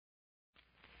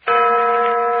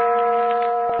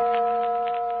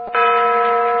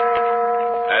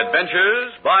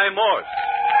Adventures by Morse.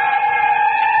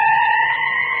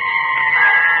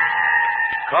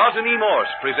 Carlton E. Morse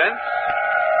presents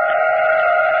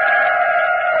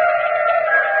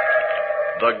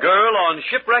The Girl on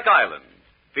Shipwreck Island,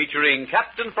 featuring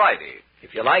Captain Friday.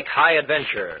 If you like high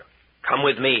adventure, come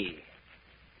with me.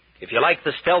 If you like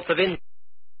the stealth of India,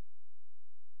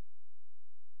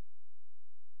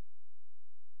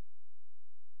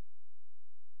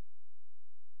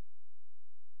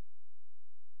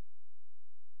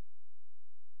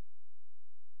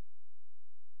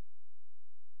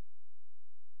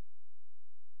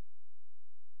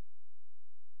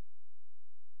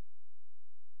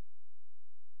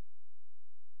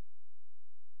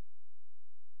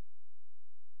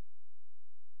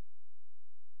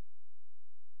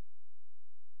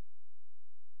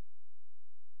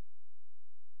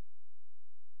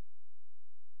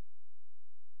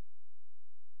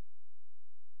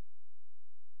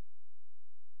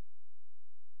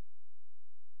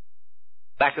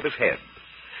 Back of his head.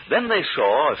 Then they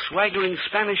saw a swaggering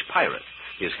Spanish pirate,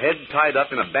 his head tied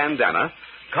up in a bandana,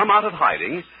 come out of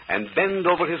hiding and bend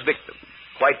over his victim,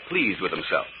 quite pleased with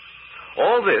himself.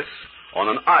 All this on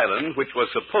an island which was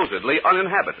supposedly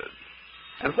uninhabited.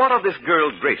 And what of this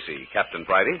girl Gracie, Captain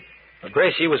Friday? Well,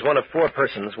 Gracie was one of 4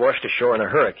 persons washed ashore in a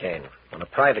hurricane when a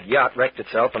private yacht wrecked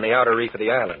itself on the outer reef of the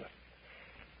island.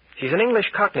 She's an English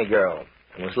Cockney girl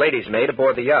and was lady's maid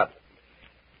aboard the yacht.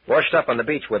 Washed up on the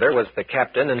beach with her was the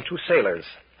captain and 2 sailors,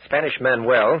 Spanish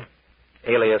Manuel,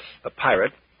 alias the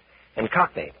pirate, and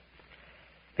Cockney.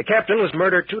 The captain was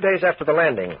murdered 2 days after the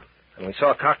landing, and we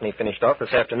saw Cockney finished off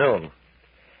this afternoon.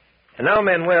 And now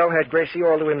Manuel had Gracie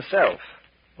all to himself,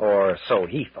 or so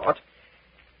he thought.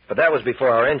 But that was before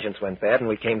our engines went bad and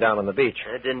we came down on the beach.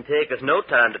 It didn't take us no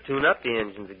time to tune up the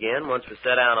engines again once we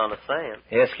set out on the sand.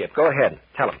 Yes, Skip, go ahead.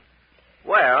 Tell him.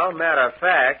 Well, matter of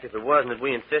fact, if it wasn't that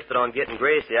we insisted on getting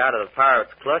Gracie out of the pirates'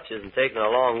 clutches and taking her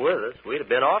along with us, we'd have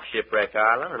been off Shipwreck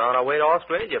Island and on our way to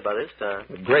Australia by this time.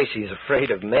 But Gracie's afraid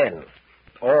of men.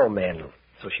 All men.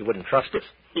 So she wouldn't trust us.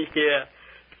 Yeah.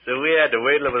 So we had to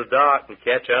wait till it was dark and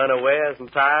catch her unawares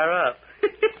and tie her up.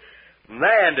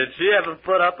 Man, did she ever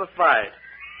put up a fight.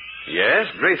 Yes,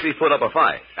 Gracie put up a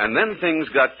fight, and then things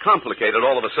got complicated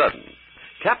all of a sudden.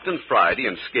 Captain Friday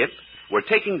and Skip were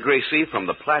taking Gracie from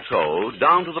the plateau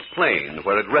down to the plain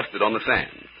where it rested on the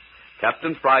sand.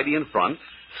 Captain Friday in front,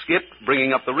 Skip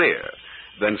bringing up the rear.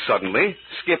 Then suddenly,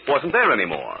 Skip wasn't there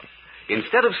anymore.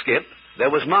 Instead of Skip, there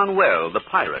was Manuel, the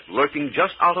pirate, lurking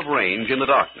just out of range in the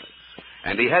darkness.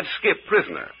 And he had Skip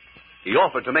prisoner. He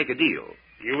offered to make a deal.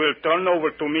 You will turn over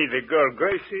to me the girl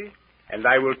Gracie, and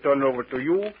I will turn over to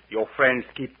you your friend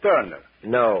Skip Turner.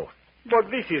 No. But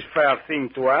this is fair thing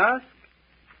to ask.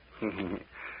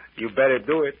 You better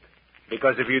do it,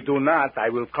 because if you do not, I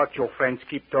will cut your friend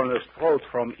Skip Turner's throat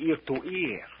from ear to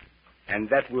ear. And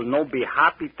that will not be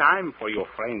happy time for your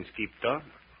friend Skip Turner.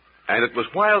 And it was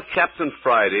while Captain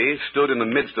Friday stood in the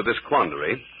midst of this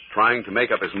quandary, trying to make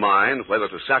up his mind whether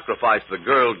to sacrifice the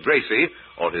girl Gracie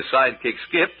or his sidekick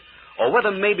Skip, or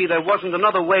whether maybe there wasn't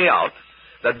another way out,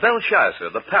 that Belshazzar,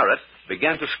 the parrot,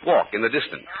 began to squawk in the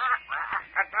distance.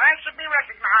 Advance to be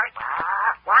recognized.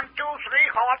 1, 2,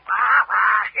 3, halt.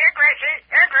 Here, Gracie.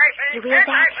 Here, Gracie. You hear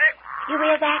that? You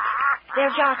hear that?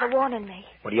 There's Josser warning me.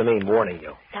 What do you mean, warning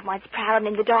you? Someone's prowling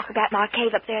in the dark about my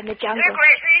cave up there in the jungle. Here,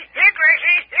 Gracie. Here,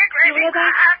 Gracie. Here, Gracie. You hear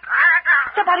that?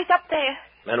 Somebody's up there.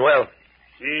 Manuel,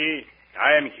 See,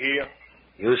 I am here.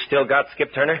 you still got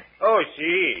Skip Turner? Oh,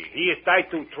 see, he is tied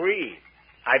to a tree.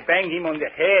 I banged him on the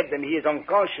head and he is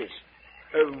unconscious.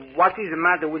 What is the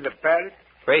matter with the parrot?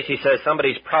 Gracie says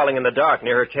somebody's prowling in the dark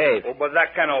near her cave. Oh, but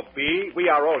that cannot be. We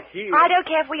are all here. I don't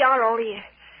care if we are all here.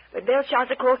 But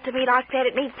Belshazzar close to me like that,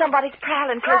 it means somebody's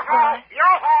prowling close Yo-ho. by.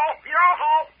 Yo-ho.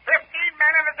 Yo-ho. 15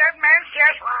 men in a dead man's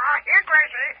chest. Here,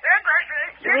 Gracie. Here, Gracie.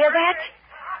 You hear that?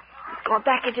 He's gone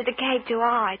back into the cave to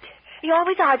hide. He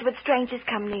always hides when strangers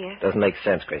come near. Doesn't make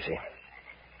sense, Gracie.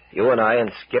 You and I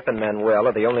and Skip and Manuel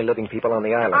are the only living people on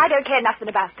the island. I don't care nothing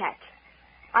about that.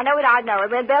 I know what I know,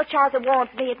 and when Belshazzar warns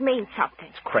me, it means something.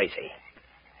 It's crazy.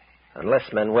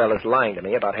 Unless Manuel is lying to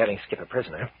me about having Skip a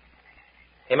prisoner.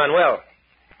 Hey, Manuel,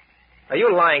 are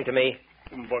you lying to me?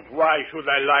 But why should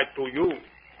I lie to you?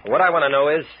 What I want to know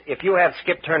is, if you have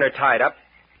Skip Turner tied up,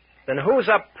 then who's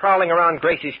up prowling around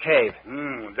Gracie's cave?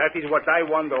 That is what I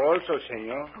wonder also,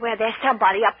 senor. Well, there's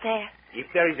somebody up there. If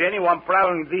there is anyone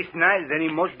prowling this night, then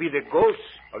it must be the ghost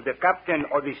of the captain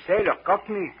or the sailor,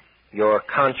 Cockney. Your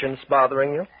conscience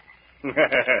bothering you?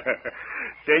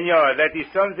 Senor, that is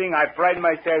something I pride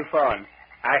myself on.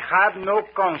 I have no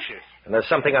conscience. And there's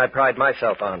something I pride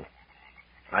myself on.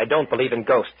 I don't believe in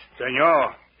ghosts.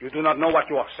 Senor, You do not know what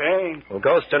you are saying. Well,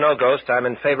 ghost or no ghost, I'm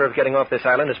in favor of getting off this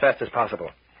island as fast as possible.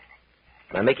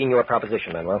 I'm making you a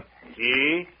proposition, Manuel.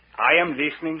 See? I am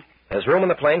listening. There's room in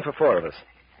the plane for 4 of us.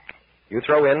 You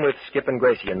throw in with Skip and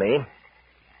Gracie and me.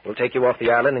 We'll take you off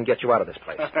the island and get you out of this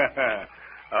place.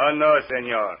 Oh, no,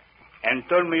 senor. And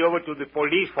turn me over to the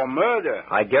police for murder.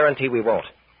 I guarantee we won't.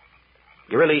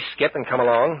 You release Skip and come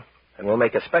along, and we'll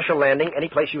make a special landing any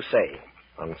place you say.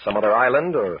 On some other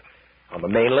island or on the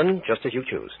mainland, just as you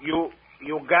choose. You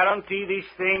guarantee this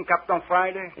thing, Captain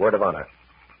Friday? Word of honor.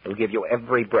 We'll give you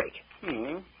every break.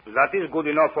 That is good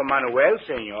enough for Manuel,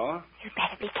 senor. You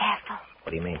better be careful. What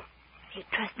do you mean? If you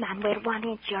trust Manuel 1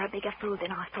 inch, you're a bigger fool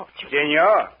than I thought you were.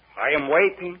 Senor, I am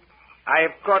waiting. I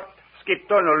have cut Skip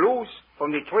Turner loose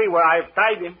from the tree where I have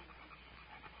tied him.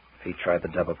 If he tried the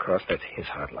double cross, that's his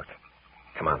hard luck.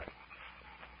 Come on.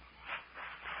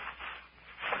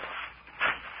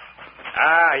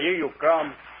 Ah, here you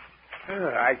come.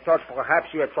 I thought perhaps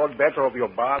you had thought better of your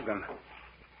bargain.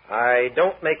 I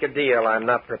don't make a deal I'm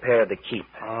not prepared to keep.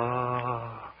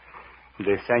 Oh,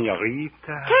 the senorita.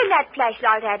 Turn that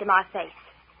flashlight out of my face.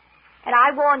 And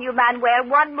I warn you, Manuel,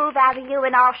 1 move out of you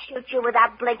and I'll shoot you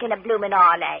without blinking a blooming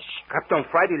eyelash. Captain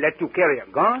Friday let you carry a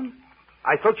gun?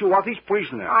 I thought you were his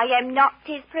prisoner. I am not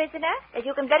his prisoner. As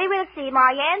you can very well see,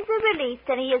 my hands are released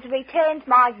and he has returned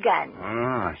my gun.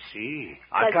 Ah, I see.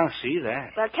 I can see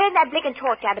that. Well, turn that blinking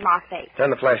torch out of my face.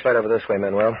 Turn the flashlight over this way,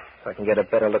 Manuel, so I can get a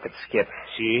better look at Skip.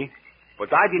 See?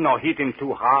 But I did not hit him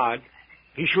too hard.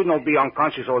 He should not be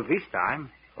unconscious all this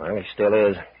time. Well, he still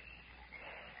is.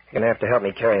 You're going to have to help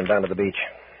me carry him down to the beach.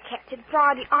 Captain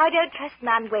Friday, I don't trust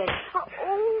Manuel.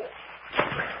 Oh.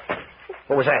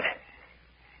 What was that?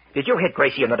 Did you hit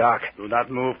Gracie in the dark? Do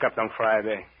not move, Captain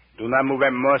Friday. Do not move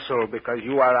a muscle because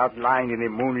you are outlined in the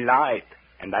moonlight,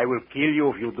 and I will kill you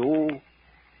if you do.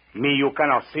 Me you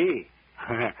cannot see.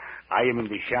 I am in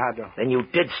the shadow. Then you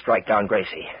did strike down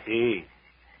Gracie. See,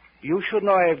 you should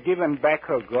not have given back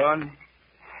her gun.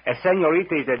 A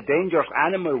senorita is a dangerous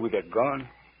animal with a gun.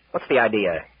 What's the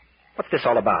idea? What's this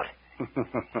all about?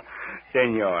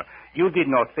 Senor, you did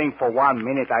not think for 1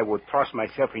 minute I would trust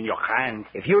myself in your hands.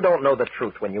 If you don't know the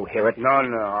truth when you hear it... No,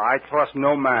 I trust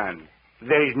no man.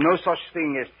 There is no such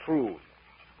thing as truth.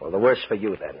 Well, the worse for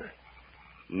you, then.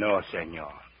 No,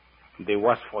 senor. The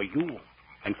worse for you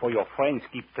and for your friend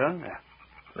Skip Turner.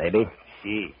 Maybe.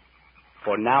 See,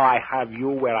 for now I have you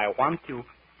where I want you.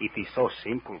 It is so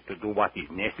simple to do what is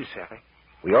necessary.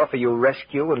 We offer you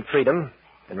rescue and freedom.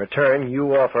 In return,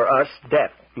 you offer us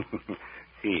death.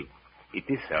 See, it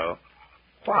is so.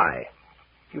 Why?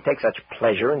 You take such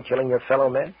pleasure in killing your fellow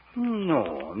men?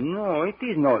 No, it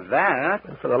is not that.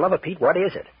 And for the love of Pete, what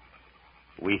is it?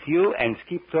 With you and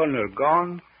Skip Turner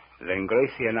gone, then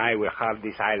Gracie and I will have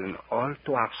this island all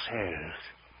to ourselves.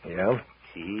 Yeah?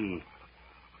 See.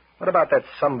 What about that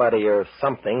somebody or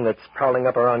something that's prowling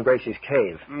up around Gracie's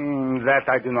cave? That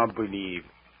I do not believe.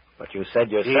 But you said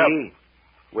yourself... See,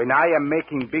 when I am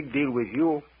making big deal with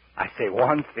you, I say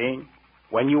one thing.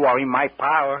 When you are in my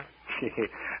power,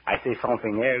 I say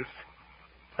something else.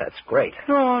 That's great.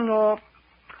 No.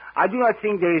 I do not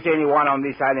think there is anyone on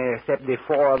this island except the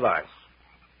 4 of us.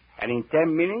 And in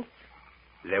 10 minutes,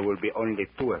 there will be only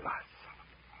 2 of us.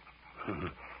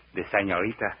 The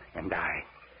senorita and I.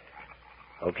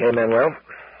 Okay, Manuel.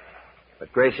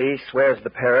 But Gracie swears the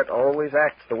parrot always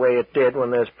acts the way it did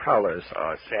when there's prowlers.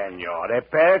 Oh, senor, a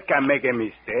parrot can make a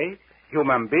mistake.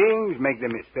 Human beings make the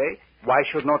mistake. Why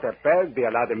should not a parrot be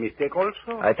allowed a mistake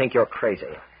also? I think you're crazy.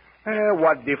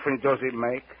 What difference does it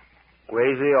make?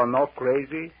 Crazy or not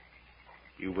crazy,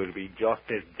 you will be just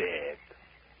as dead.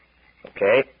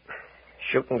 Okay.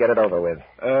 Shoot and get it over with.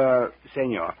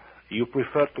 Senor, you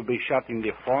prefer to be shot in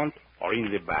the front or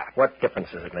in the back? What difference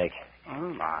does it make?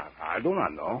 I do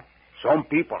not know. Some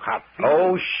people have feelings.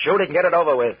 Oh, shoot it and get it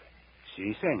over with.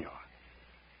 Si, senor.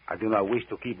 I do not wish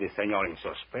to keep the senor in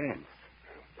suspense.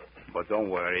 But don't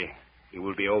worry. It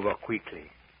will be over quickly.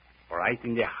 Right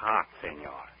in the heart,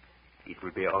 senor. It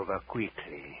will be over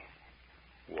quickly.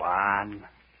 1,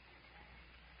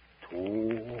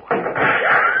 2...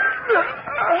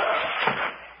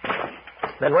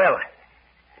 Manuel!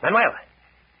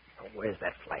 Oh, where's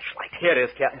that flashlight? Here it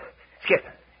is, Captain. Skip,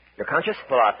 you're conscious?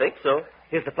 Well, I think so.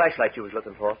 Here's the flashlight you was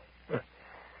looking for.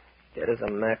 Dead as a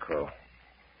mackerel.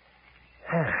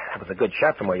 That was a good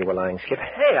shot from where you were lying, Skip.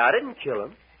 Hey, I didn't kill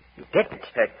him. You didn't?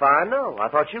 Heck, fine, no. I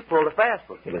thought you pulled a fast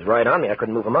one. He was right on me. I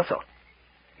couldn't move a muscle.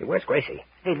 Hey, where's Gracie?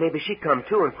 Hey, maybe she come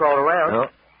to and crawled around.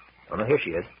 No, here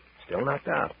she is. Still knocked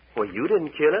out. Well, you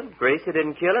didn't kill him. Gracie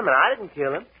didn't kill him, and I didn't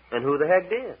kill him. And who the heck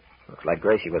did? Looks like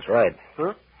Gracie was right.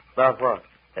 Huh? About what?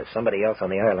 There's somebody else on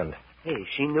the island. Hey,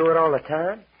 she knew it all the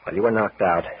time? While you were knocked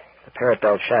out, the parrot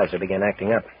Belshazzar began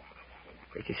acting up.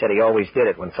 Gracie said he always did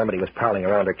it when somebody was prowling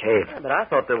around her cave. Yeah, but I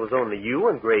thought there was only you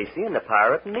and Gracie and the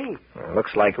pirate and me. Well,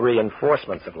 looks like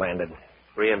reinforcements have landed.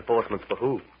 Reinforcements for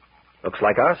who? Looks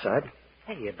like our side.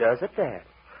 Hey, it does at that.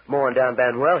 Mooring down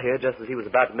Manuel here just as he was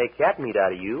about to make cat meat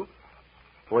out of you.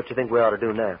 What you think we ought to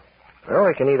do now? Well,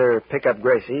 we can either pick up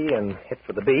Gracie and hit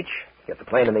for the beach, get the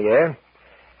plane in the air,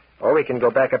 or we can go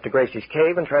back up to Gracie's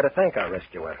cave and try to thank our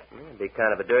rescuer. It'd be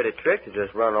kind of a dirty trick to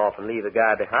just run off and leave a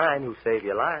guy behind who saved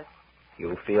your life.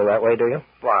 You feel that way, do you?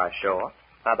 Why, sure.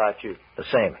 How about you? The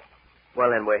same. Well,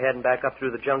 then, we're heading back up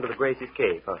through the jungle to Gracie's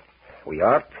cave, huh? We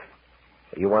are.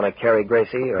 You want to carry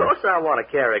Gracie, or... Of course I want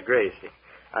to carry Gracie.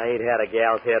 I ain't had a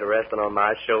gal's head resting on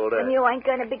my shoulder. And you ain't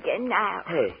going to begin now.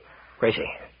 Hey.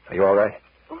 Gracie, are you all right?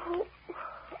 Oh,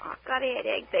 I've got a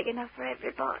headache big enough for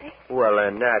everybody. Well,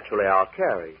 then, naturally, I'll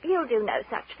carry. You'll do no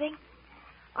such thing.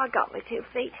 I got my 2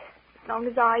 feet. As long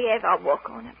as I live, I'll walk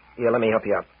on them. Yeah, let me help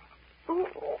you up.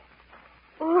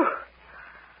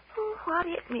 What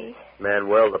hit me?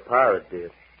 Manuel the pirate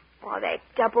did. Oh, that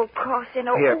double-crossing.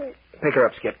 Oh, Here, pick her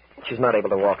up, Skip. She's not able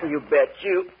to walk. You bet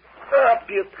you. Up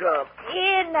you come.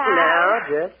 Here now. Now,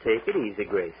 just take it easy,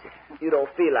 Gracie. You don't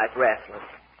feel like wrestling.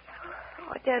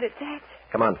 Oh, don't it that?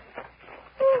 Come on.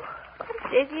 Oh,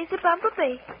 I'm dizzy as a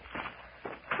bumblebee.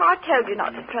 I told you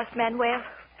not to trust Manuel.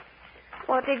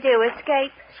 What'd he do,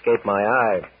 escape? Escape my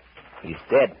eye. He's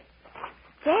dead.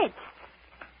 Dead?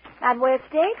 Manuel's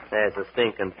dead? There's a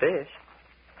stinking fish.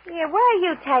 Yeah, where are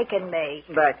you taking me?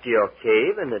 Back to your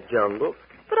cave in the jungle.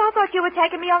 But I thought you were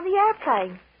taking me on the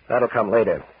airplane. That'll come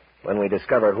later, when we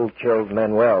discover who killed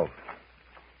Manuel.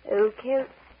 Who killed?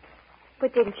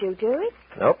 But didn't you do it?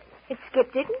 Nope. It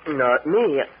Skip didn't? Not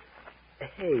me.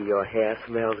 Hey, your hair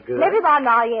smells good. Never mind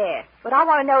my hair. What I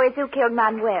want to know is who killed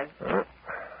Manuel.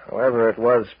 Whoever it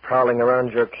was prowling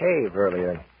around your cave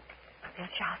earlier.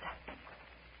 Belshazzar.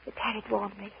 The parrot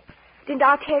warned me. Didn't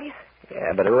I tell you?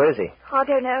 Yeah, but who is he? I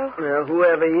don't know. Well,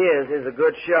 whoever he is a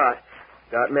good shot.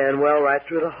 Got Manuel right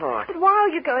through the heart. But why are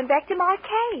you going back to my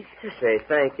cave? To say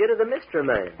thank you to the mystery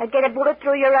man. And get a bullet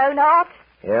through your own heart?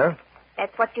 Yeah?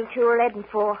 That's what you two are heading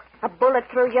for. A bullet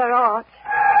through your heart.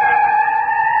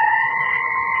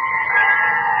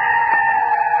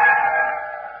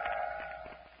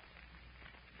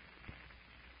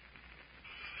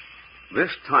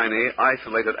 This tiny,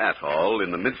 isolated atoll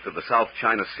in the midst of the South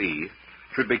China Sea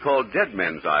should be called Dead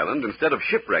Men's Island instead of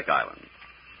Shipwreck Island.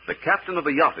 The captain of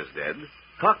the yacht is dead,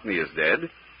 Cockney is dead,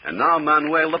 and now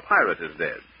Manuel the pirate is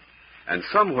dead. And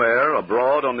somewhere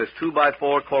abroad on this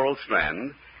 2x4 coral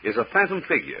strand is a phantom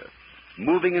figure,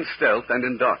 moving in stealth and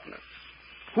in darkness.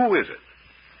 Who is it?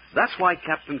 That's why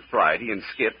Captain Friday and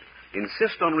Skip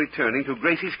insist on returning to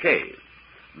Gracie's cave.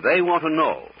 They want to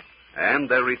know, and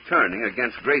they're returning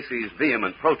against Gracie's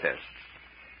vehement protests.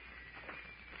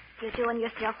 You're doing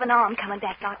yourself an harm coming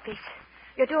back like this.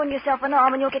 You're doing yourself an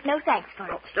harm and you'll get no thanks for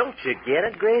it. Don't you get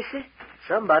it, Gracie?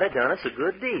 Somebody done us a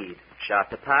good deed. Shot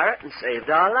the pirate and saved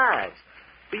our lives.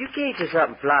 But you can't just up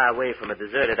and fly away from a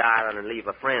deserted island and leave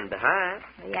a friend behind.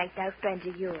 He ain't no friend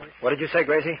of yours. What did you say,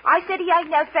 Gracie? I said he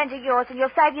ain't no friend of yours, and you'll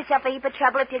save yourself a heap of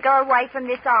trouble if you go away from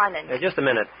this island. Just a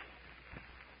minute.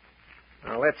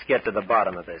 Now, let's get to the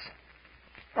bottom of this.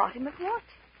 Bottom of what?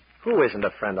 Who isn't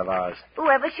a friend of ours?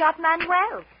 Whoever shot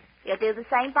Manuel. He'll do the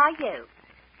same by you.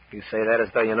 You say that as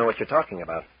though you know what you're talking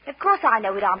about. Of course I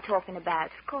know what I'm talking about.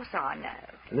 Of course I know.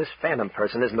 And this phantom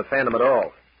person isn't a phantom at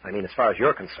all. I mean, as far as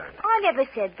you're concerned. I never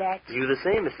said that. You the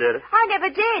same, Miss Edith. I never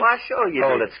did. Why, sure you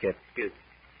Hold did. it, Skip. Good.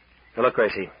 Now, look,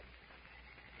 Gracie.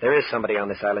 There is somebody on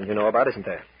this island you know about, isn't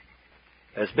there?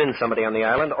 There's been somebody on the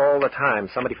island all the time,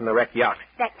 somebody from the wrecked yacht.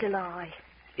 That's a lie.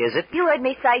 Is it? You heard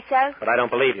me say so. But I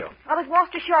don't believe you. I was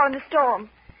washed ashore in the storm.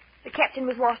 The captain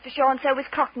was washed ashore, and so was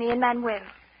Cockney and Manuel.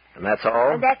 And that's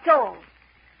all? And that's all.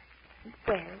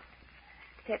 Well,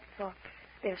 except for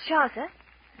Belshazzar,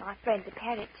 my friend the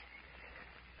parrot.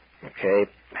 Okay.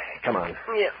 Come on.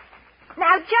 Yeah.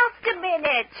 Now, just a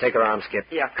minute. Take her arm, Skip.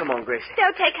 Yeah, come on, Gracie.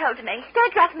 Don't take hold of me.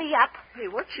 Don't rough me up. Hey,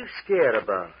 what you scared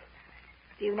about?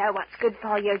 If you know what's good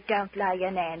for you, don't lay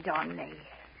an hand on me.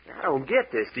 I don't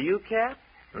get this. Do you, Cap?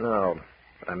 No,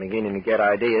 but I'm beginning to get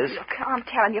ideas. Look, I'm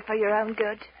telling you for your own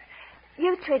good.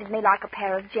 You treated me like a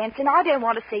pair of gents, and I don't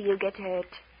want to see you get hurt.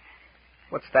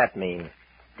 What's that mean?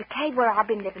 The cave where I've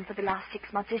been living for the last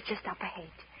 6 months is just up ahead.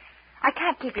 I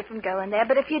can't keep you from going there,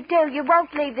 but if you do, you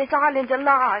won't leave this island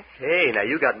alive. Hey, now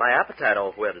you got my appetite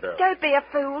all whetted up. Don't be a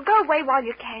fool. Go away while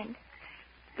you can.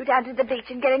 Go down to the beach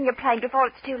and get in your plane before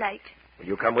it's too late. Will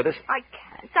you come with us? I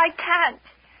can't.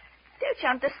 Don't you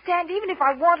understand? Even if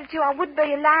I wanted to, I wouldn't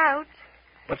be allowed.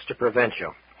 What's to prevent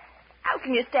you? How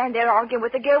can you stand there arguing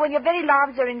with a girl when your very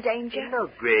lives are in danger? Hey,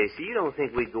 look, Gracie, you don't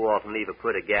think we'd go off and leave a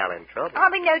pretty gal in trouble?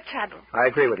 I'll be no trouble. I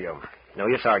agree with you. No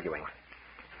use arguing.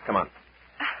 Come on.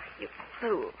 You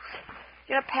fools.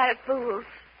 You're a pair of fools.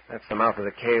 That's the mouth of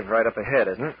the cave right up ahead,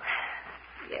 isn't it?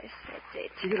 Yes, that's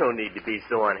it. You don't need to be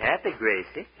so unhappy,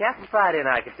 Gracie. Captain Friday and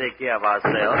I can take care of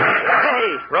ourselves.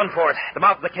 Hey! Run for it. The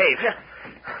mouth of the cave.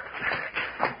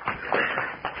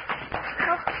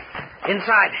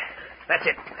 Inside. That's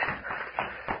it.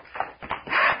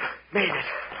 Made it.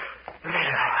 Made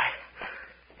it all right.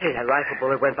 Hey, that rifle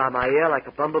bullet went by my ear like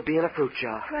a bumblebee in a fruit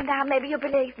jar. Well, now, maybe you'll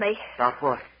believe me. About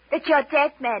what? That you're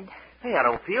dead men. Hey, I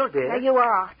don't feel dead. No, you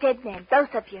are. Dead men.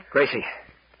 Both of you. Gracie,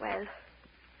 Well,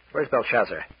 where's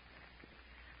Belshazzar?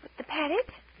 the parrot?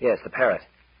 Yes, the parrot.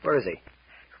 Where is he?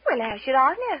 Well, how should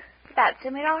I know? About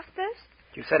somewhere, I suppose.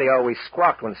 You said he always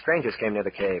squawked when strangers came near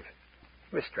the cave.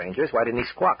 We're strangers. Why didn't he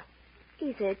squawk?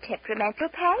 He's a temperamental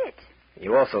parrot.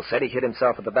 You also said he hid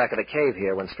himself at the back of the cave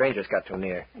here when strangers got too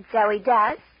near. And so he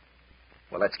does.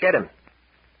 Well, let's get him.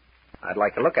 I'd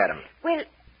like to look at him. Well,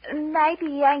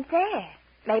 maybe he ain't there.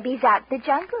 Maybe he's out in the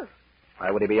jungle. Why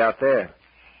would he be out there?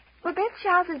 Well,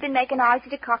 Belshazzar's been making eyes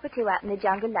at a cockatoo out in the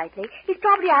jungle lately. He's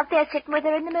probably out there sitting with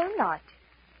her in the moonlight.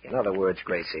 In other words,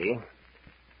 Gracie,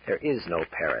 there is no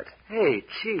parrot. Hey,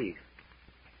 Chief.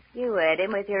 You heard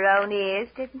him with your own ears,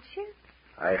 didn't you?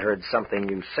 I heard something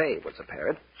you say was a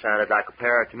parrot. Sounded like a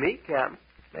parrot to me, Captain.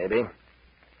 Maybe.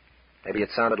 Maybe it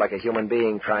sounded like a human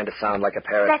being trying to sound like a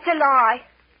parrot. That's a lie.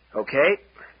 Okay.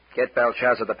 Get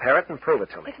Belshazzar the parrot and prove it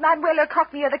to me. If Manuel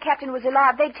Cockney or the captain was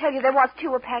alive, they'd tell you there was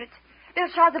two parrots.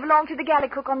 Belshazzar belonged to the galley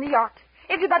cook on the yacht.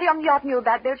 Everybody on the yacht knew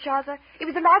about Belshazzar. He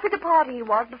was alive at the party he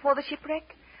was before the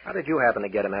shipwreck. How did you happen to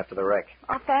get him after the wreck?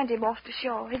 I found him washed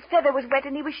ashore. His feather was wet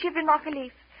and he was shivering like a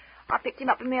leaf. I picked him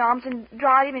up in my arms and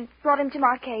dried him and brought him to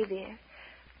my cave here.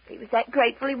 He was that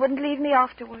grateful he wouldn't leave me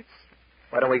afterwards.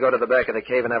 Why don't we go to the back of the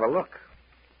cave and have a look?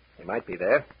 He might be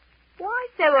there. Why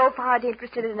so old-fired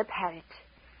interested in a parrot?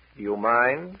 Do you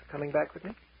mind coming back with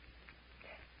me?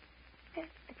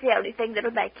 It's the only thing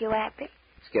that'll make you happy.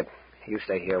 Skip, you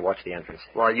stay here. Watch the entrance.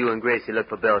 While you and Gracie look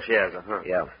for Belshazzar, huh?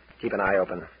 Yeah. Keep an eye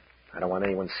open. I don't want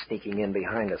anyone sneaking in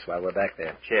behind us while we're back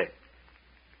there. Check.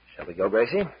 Shall we go,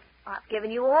 Gracie? I've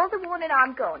given you all the warning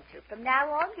I'm going to. From now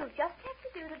on, you'll just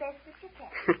have to do the best that you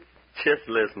can. Just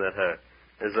listen at her.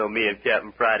 As though me and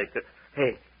Captain Friday could...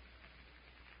 Hey.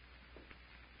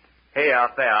 Hey,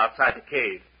 out there, outside the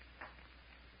cave.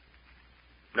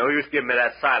 No use giving me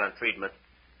that silent treatment.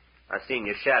 I seen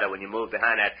your shadow when you moved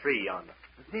behind that tree yonder.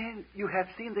 Then you have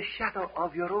seen the shadow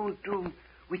of your own doom,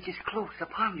 which is close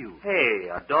upon you. Hey,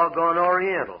 a doggone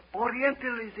Oriental.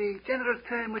 Oriental is a general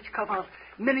term which covers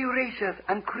many races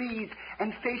and creeds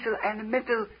and facial and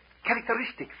mental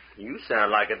characteristics. You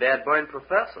sound like a dad-born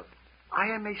professor. I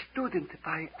am a student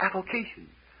by avocation.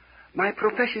 My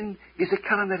profession is a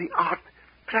culinary art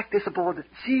practiced aboard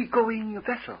sea-going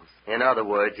vessels. In other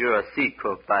words, you're a sea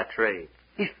cook by trade.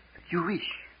 If you wish.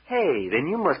 Hey, then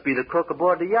you must be the cook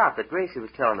aboard the yacht that Gracie was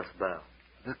telling us about.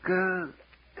 The girl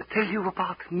tell you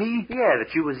about me? Yeah,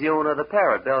 that you was the owner of the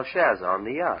parrot, Belshazzar, on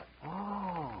the yacht.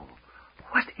 Oh,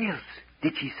 what else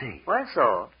did she say? Well, that's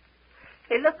all.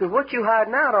 Hey, look, what you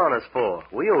hiding out on us for?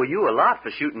 We owe you a lot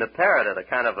for shooting the parrot at a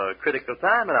kind of a critical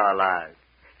time in our lives.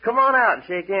 Come on out and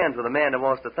shake hands with a man that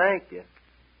wants to thank you.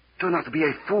 Do not be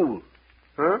a fool.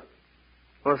 Huh?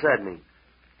 What's that mean?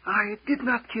 I did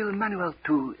not kill Manuel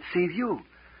to save you.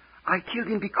 I killed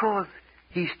him because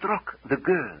he struck the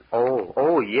girl.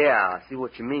 Oh, yeah, I see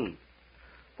what you mean.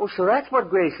 Oh, so that's what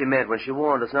Gracie meant when she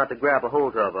warned us not to grab a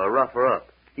hold of her or rough her up.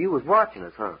 You was watching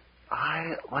us, huh?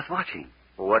 I was watching.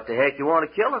 Well, what the heck you want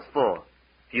to kill us for?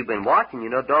 If you've been watching, you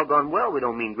know doggone well we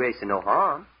don't mean Gracie no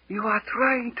harm. You are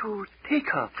trying to take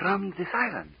her from this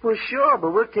island. Well, sure,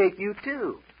 but we'll take you,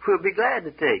 too. We'll be glad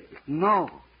to take you. No.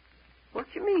 What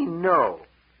you mean, no?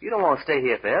 You don't want to stay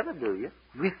here forever, do you?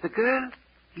 With the girl?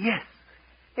 Yes.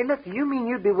 Hey, look, do you mean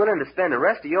you'd be willing to spend the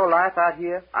rest of your life out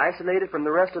here, isolated from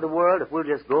the rest of the world, if we'll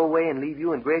just go away and leave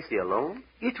you and Gracie alone?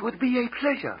 It would be a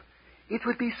pleasure. It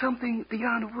would be something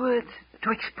beyond words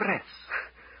to express.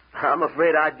 I'm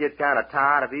afraid I'd get kind of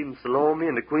tired of even Salome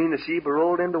and the Queen of Sheba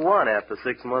rolled into one after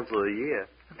 6 months of the year.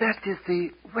 That is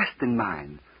the Western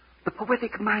mind. The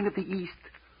poetic mind of the East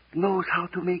knows how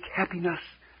to make happiness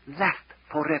last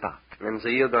forever. And so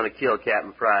you're going to kill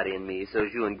Captain Friday and me so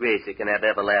you and Gracie can have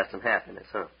everlasting happiness,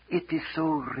 huh? It is so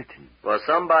written. Well,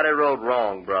 somebody wrote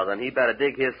wrong, brother, and he better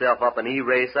dig himself up an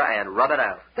eraser and rub it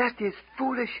out. That is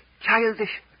foolish,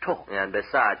 childish talk. And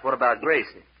besides, what about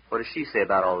Gracie? What does she say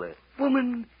about all this?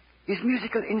 Woman is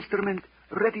musical instrument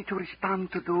ready to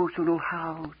respond to those who know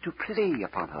how to play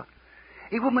upon her.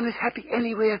 A woman is happy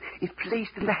anywhere if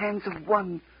placed in the hands of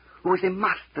one who is a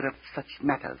master of such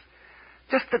matters.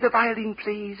 Just as the violin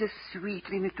plays as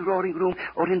sweetly in a drawing room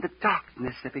or in the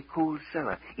darkness of a cold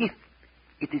cellar, if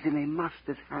it is in a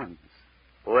master's hands.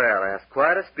 Well, that's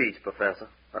quite a speech, Professor.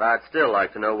 But I'd still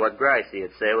like to know what Gracie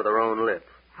would say with her own lips.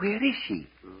 Where is she?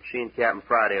 She and Captain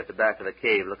Friday at the back of the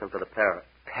cave looking for the parrot.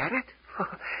 Parrot?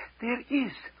 There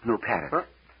is no parrot. Huh?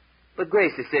 But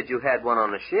Gracie said you had one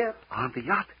on the ship. On the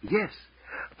yacht, yes.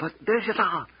 But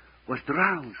Bergerac was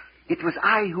drowned. It was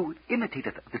I who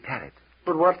imitated the parrot.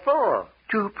 But what for?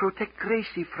 To protect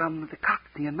Gracie from the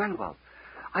Cockney and Manuel.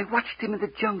 I watched him in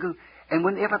the jungle, and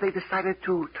whenever they decided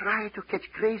to try to catch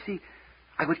Gracie,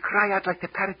 I would cry out like the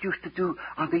parrot used to do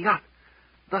on the yacht.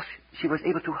 Thus, she was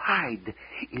able to hide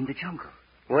in the jungle.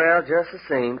 Well, just the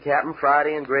same, Captain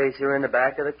Friday and Gracie are in the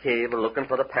back of the cave and looking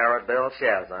for the parrot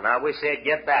Belshazzar, and I wish they'd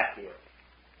get back here.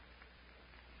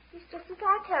 It's just as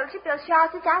I told you,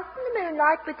 Belshazzar's out in the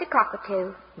moonlight with the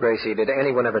cockatoo. Gracie, did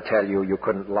anyone ever tell you you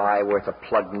couldn't lie worth a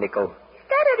plug nickel? Is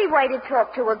that any way to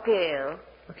talk to a girl?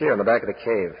 Look here in the back of the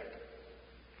cave.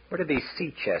 Where did these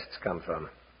sea chests come from?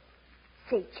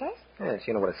 Sea chest? Yes,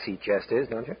 you know what a sea chest is,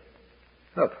 don't you?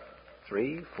 Look,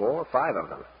 3, 4, 5 of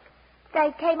them.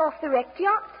 They came off the wrecked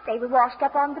yacht. They were washed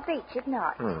up on the beach at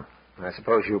night. I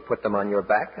suppose you put them on your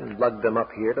back and lugged them up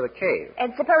here to the cave.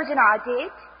 And supposing I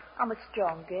did, I'm a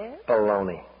strong girl.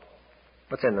 Baloney.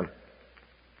 What's in them?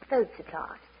 Food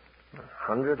supplies.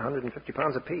 100, 150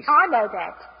 pounds apiece. I know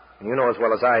that. And you know as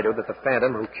well as I do that the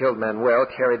Phantom who killed Manuel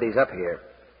carried these up here.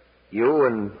 You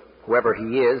and whoever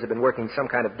he is have been working some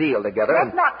kind of deal together.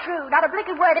 That's not true. Not a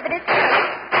blinking word of it is true.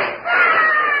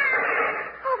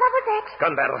 Oh, what was that?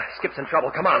 Gun battle. Skip's in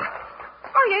trouble. Come on.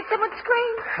 Oh, you heard someone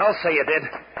scream. I'll say you did.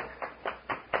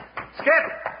 Skip!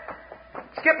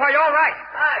 Skip, are you all right?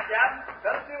 Hi, Captain.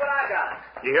 Better see what I got.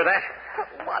 You hear that? Oh,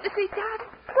 what has he done?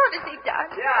 What has he done?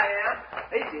 Yeah, I am.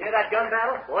 Hey, did you hear that gun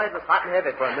battle? Boy, it was hot and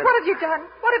heavy for a minute. What have you done?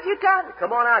 What have you done?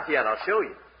 Come on out yet. I'll show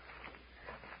you.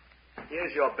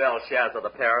 Here's your Belshazzar the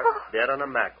parrot, dead on a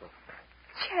mackerel.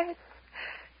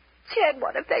 Chad,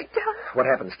 what have they done? What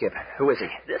happened, Skip? Who is he?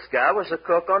 This guy was the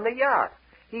cook on the yacht.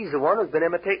 He's the one who's been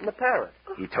imitating the parrot.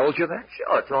 He told you that?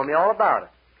 Sure, told me all about it.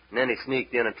 And then he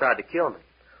sneaked in and tried to kill me.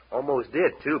 Almost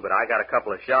did, too, but I got a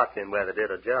couple of shots in where they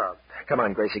did a job. Come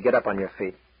on, Gracie, get up on your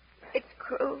feet. It's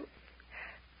cruel.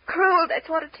 Cruel, that's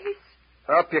what it is.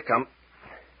 Up you come.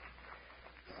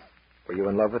 Were you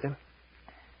in love with him?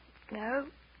 No.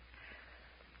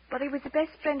 But he was the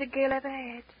best friend a girl ever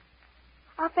had.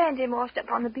 I found him washed up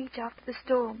on the beach after the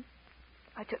storm.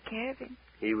 I took care of him.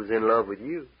 He was in love with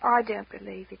you. I don't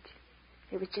believe it.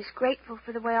 He was just grateful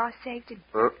for the way I saved him.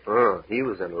 He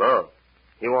was in love.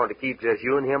 He wanted to keep just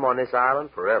you and him on this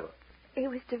island forever. He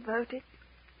was devoted.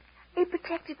 He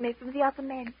protected me from the other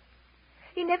men.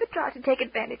 He never tried to take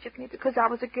advantage of me because I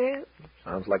was a girl.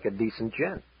 Sounds like a decent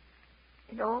gent.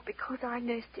 And all because I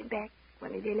nursed him back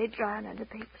when he nearly drowned on the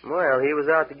beach. Well, he was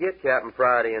out to get Captain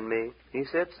Friday and me. He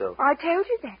said so. I told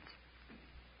you that.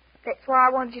 That's why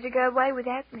I wanted you to go away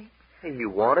without me. Hey, you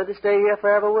wanted to stay here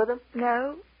forever with him?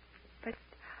 No, but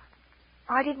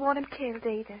I didn't want him killed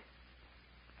either.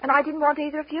 And I didn't want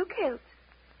either of you killed.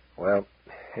 Well,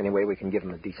 anyway, we can give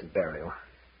him a decent burial.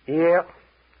 Yeah.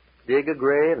 Dig a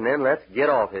grave and then let's get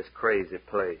off this crazy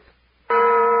place.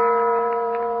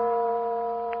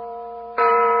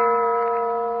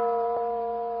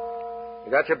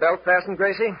 You got your belt fastened,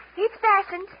 Gracie? It's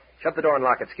fastened. Shut the door and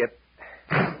lock it, Skip.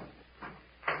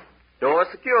 Door's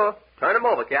secure. Turn him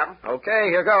over, Captain. Okay,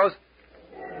 here goes.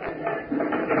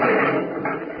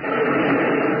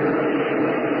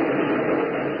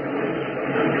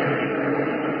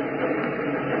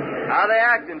 How they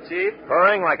acting, Chief?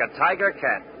 Purring like a tiger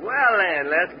cat. Well, then,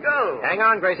 let's go. Hang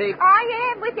on, Gracie.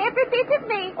 I am with every bit of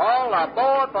me. All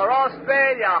aboard for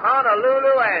Australia,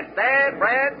 Honolulu, and San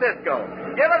Francisco.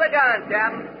 Give her the gun,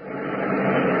 Captain.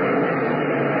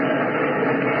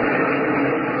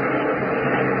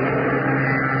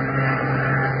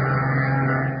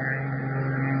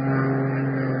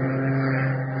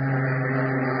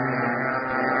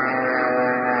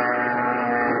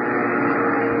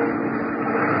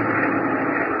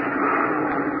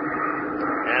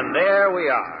 And there we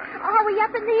are. Are we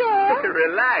up in the air?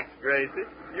 Relax, Gracie.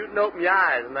 You can open your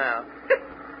eyes now.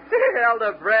 Held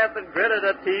her breath and gritted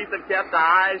her teeth and kept her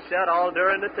eyes shut all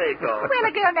during the takeoff. Well,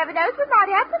 a girl never knows what might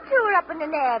happen to her up in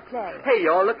an airplane. Hey,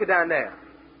 y'all, look down there.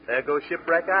 There goes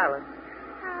Shipwreck Island.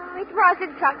 Oh, it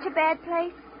wasn't such a bad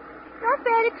place. Not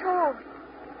bad at all.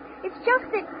 It's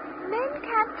just that men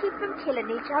can't keep from killing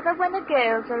each other when a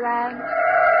girl's around.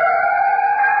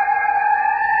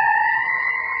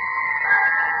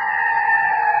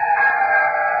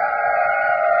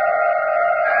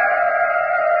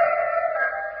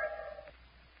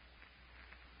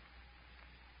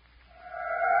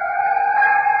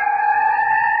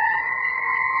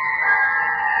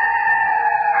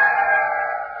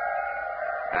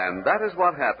 And that is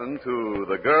what happened to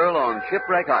the girl on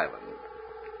Shipwreck Island.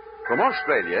 From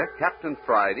Australia, Captain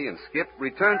Friday and Skip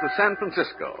return to San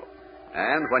Francisco.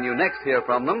 And when you next hear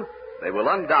from them, they will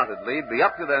undoubtedly be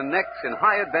up to their necks in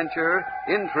high adventure,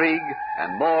 intrigue,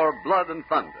 and more blood and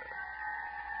thunder.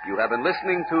 You have been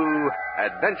listening to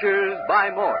Adventures by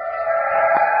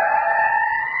Morse.